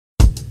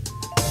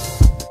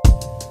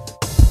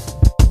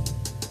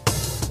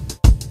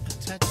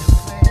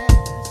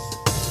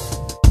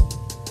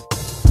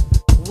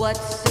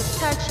What's the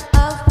touch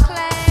of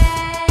class?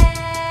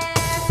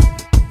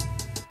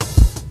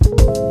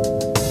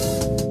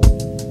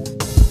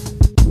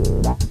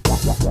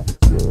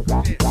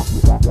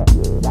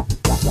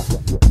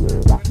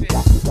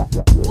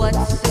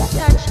 What's the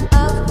touch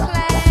of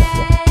class?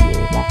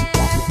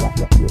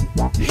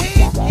 Hey,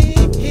 hey,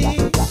 hey.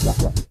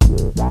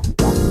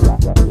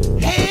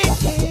 Hey,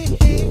 hey,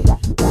 hey.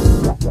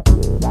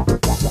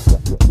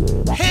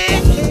 Hey,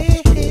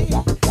 hey, hey.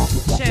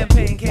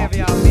 Champagne,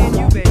 caviar, me and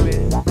you, baby.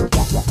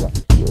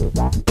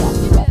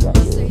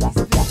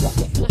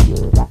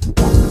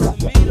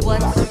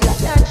 What's the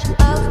touch of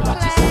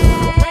class?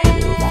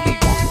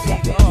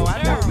 Oh, I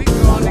know. We can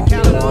go on to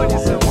California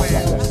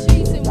somewhere.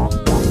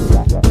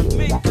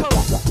 Mid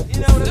coast, you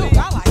know what I mean? I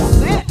like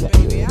that,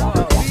 baby. Oh,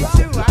 me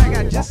too. I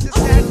got just the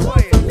sad for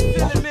you.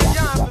 Feeling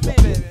million for me,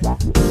 baby.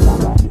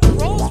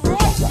 Rolls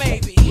Royce,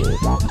 baby.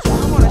 I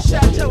want a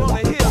chateau on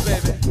the hill,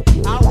 baby.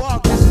 I'll walk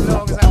just as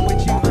long as I'm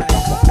with you, honey.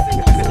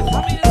 I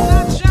mean, the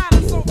sun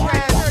shining so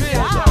bright.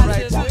 Yeah, it's all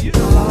right, too. You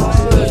know,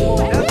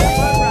 nothing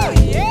but right.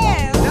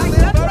 Yeah,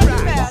 nothing but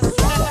right.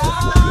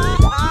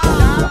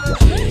 Yeah.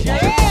 Me and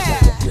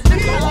you,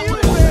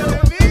 baby.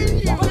 Me and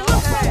you. But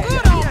look so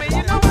good on me,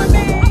 you know what I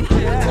mean?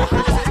 Yeah.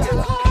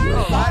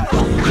 Oh, I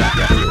know.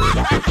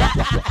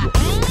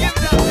 Give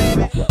it up,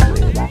 baby.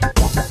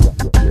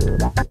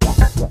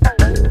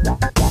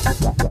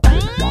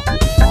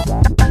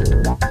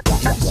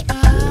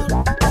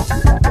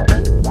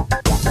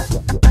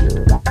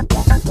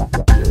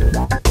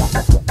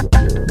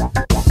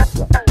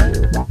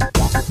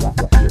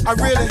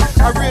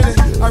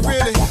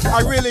 I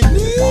really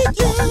need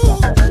you.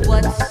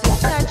 What's the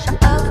touch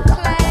of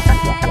class?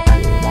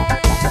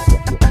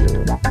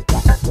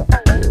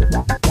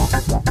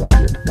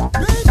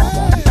 Baby,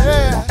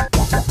 yeah.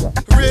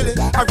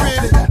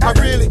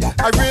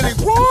 I really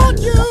want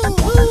you.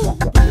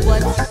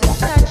 What's the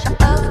touch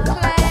of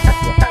class?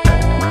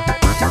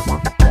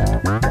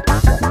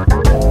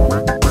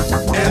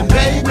 And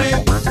baby,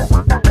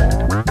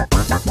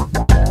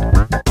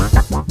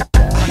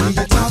 I hear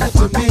you talking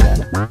to me.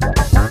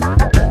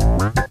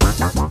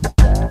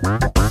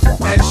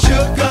 And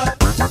sugar,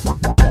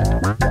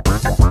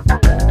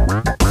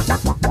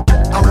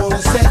 I wanna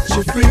set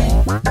you free.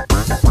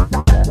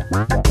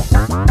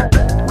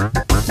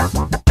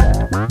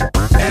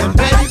 And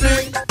baby,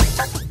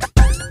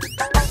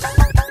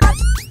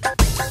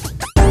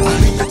 I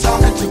hear you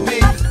talking to me.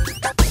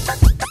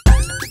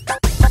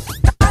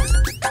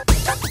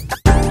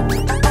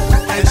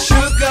 And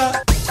sugar,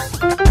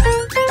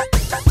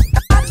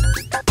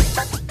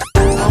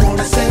 I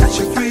wanna set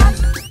you free.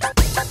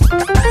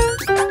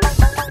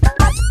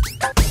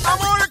 I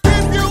wanna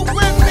keep you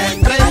with me,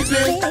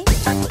 baby.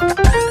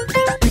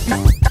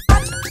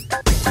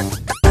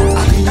 I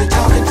hear you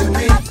talking to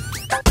me.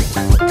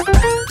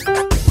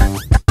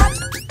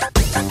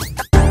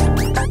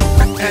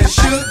 And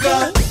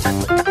sugar,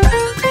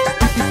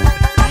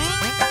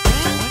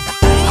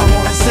 I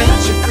wanna set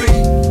you free.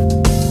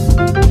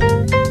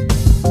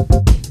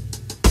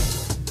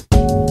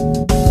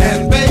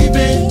 And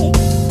baby,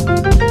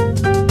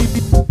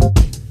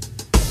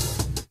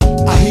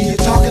 I hear you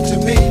talking to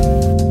me.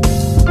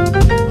 I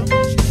want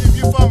to keep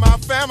you for my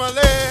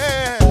family.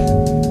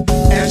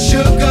 And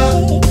sugar,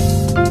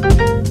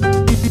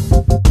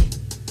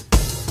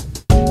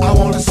 I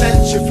wanna set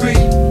you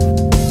free.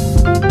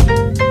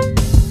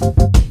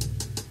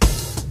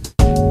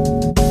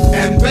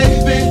 And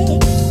baby,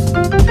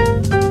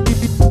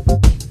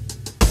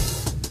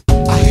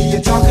 I hear you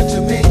talking to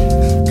me.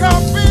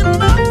 Come be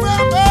my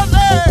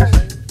family.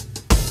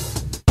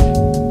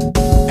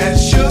 And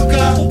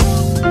sugar,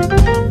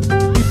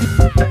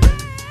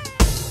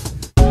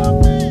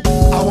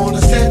 I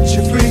wanna set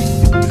you free.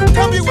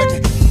 Come be with me.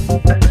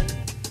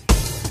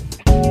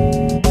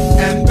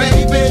 And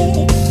baby,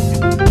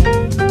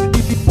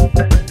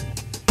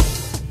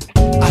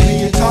 I hear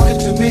you talking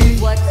to me.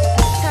 What's the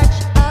touch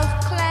of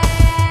class?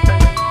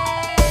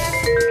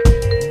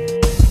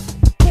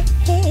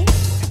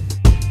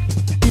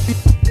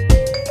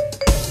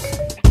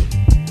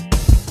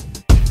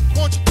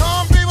 Won't you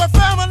come be with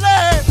family?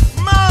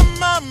 My.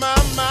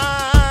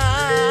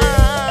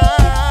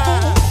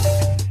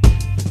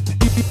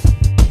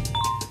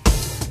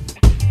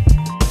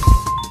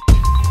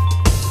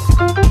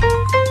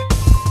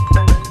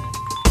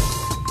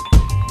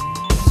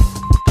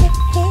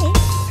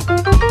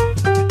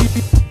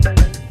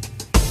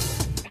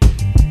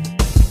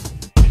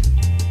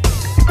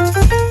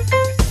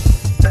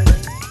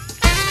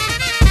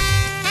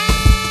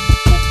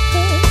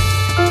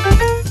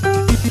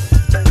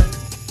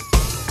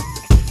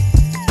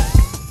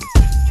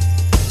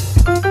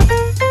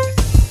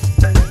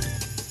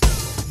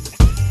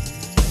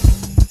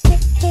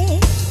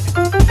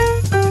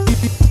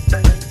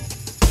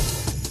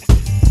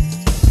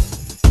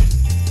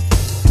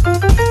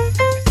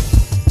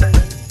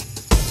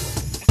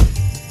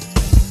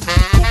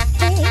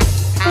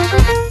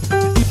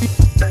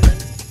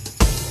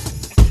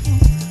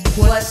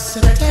 What's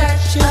the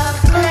touch of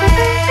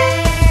class?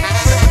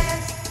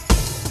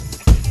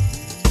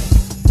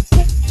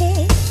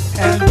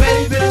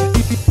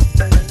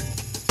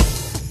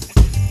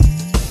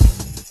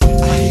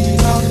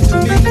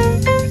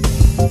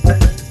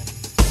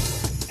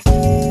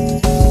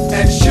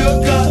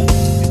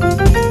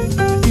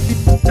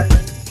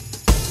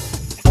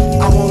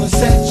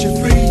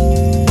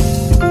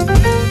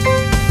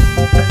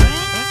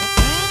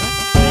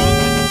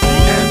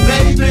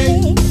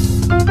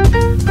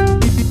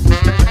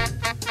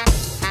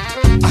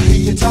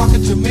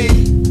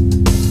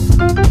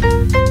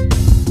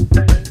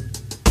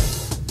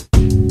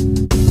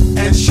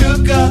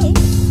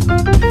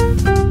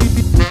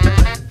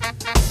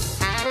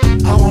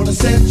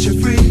 set you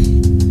free.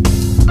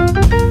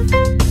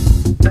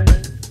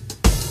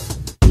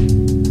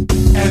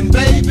 And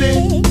baby,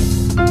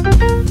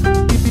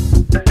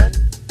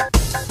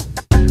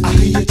 I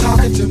hear you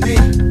talking to me.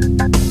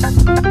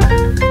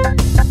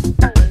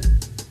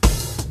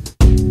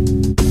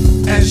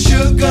 And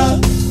sugar,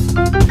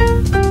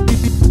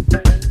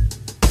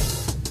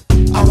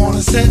 I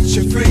wanna set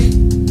you free.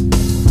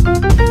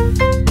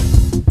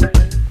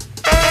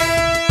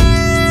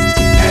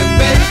 And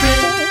baby,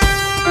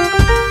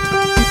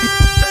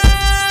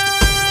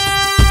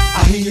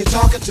 I hear you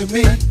talking to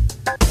me.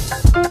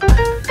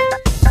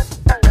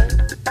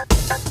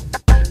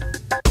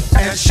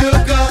 And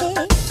sugar,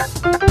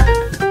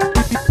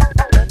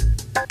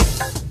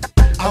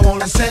 I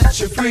wanna set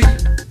you free.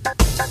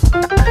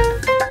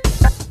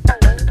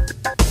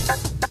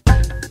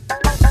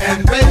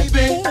 And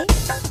baby,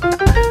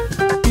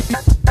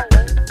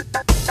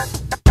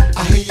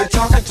 I hear you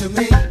talking to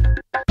me.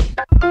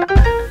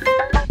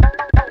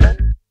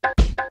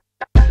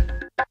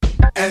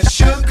 And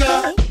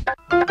sugar,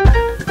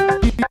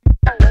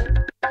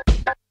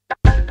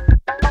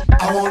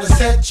 I wanna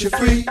set you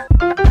free.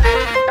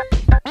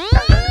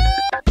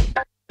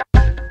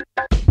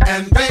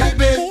 And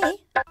baby,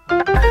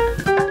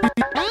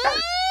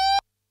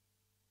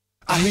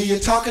 I hear you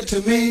talking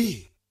to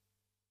me.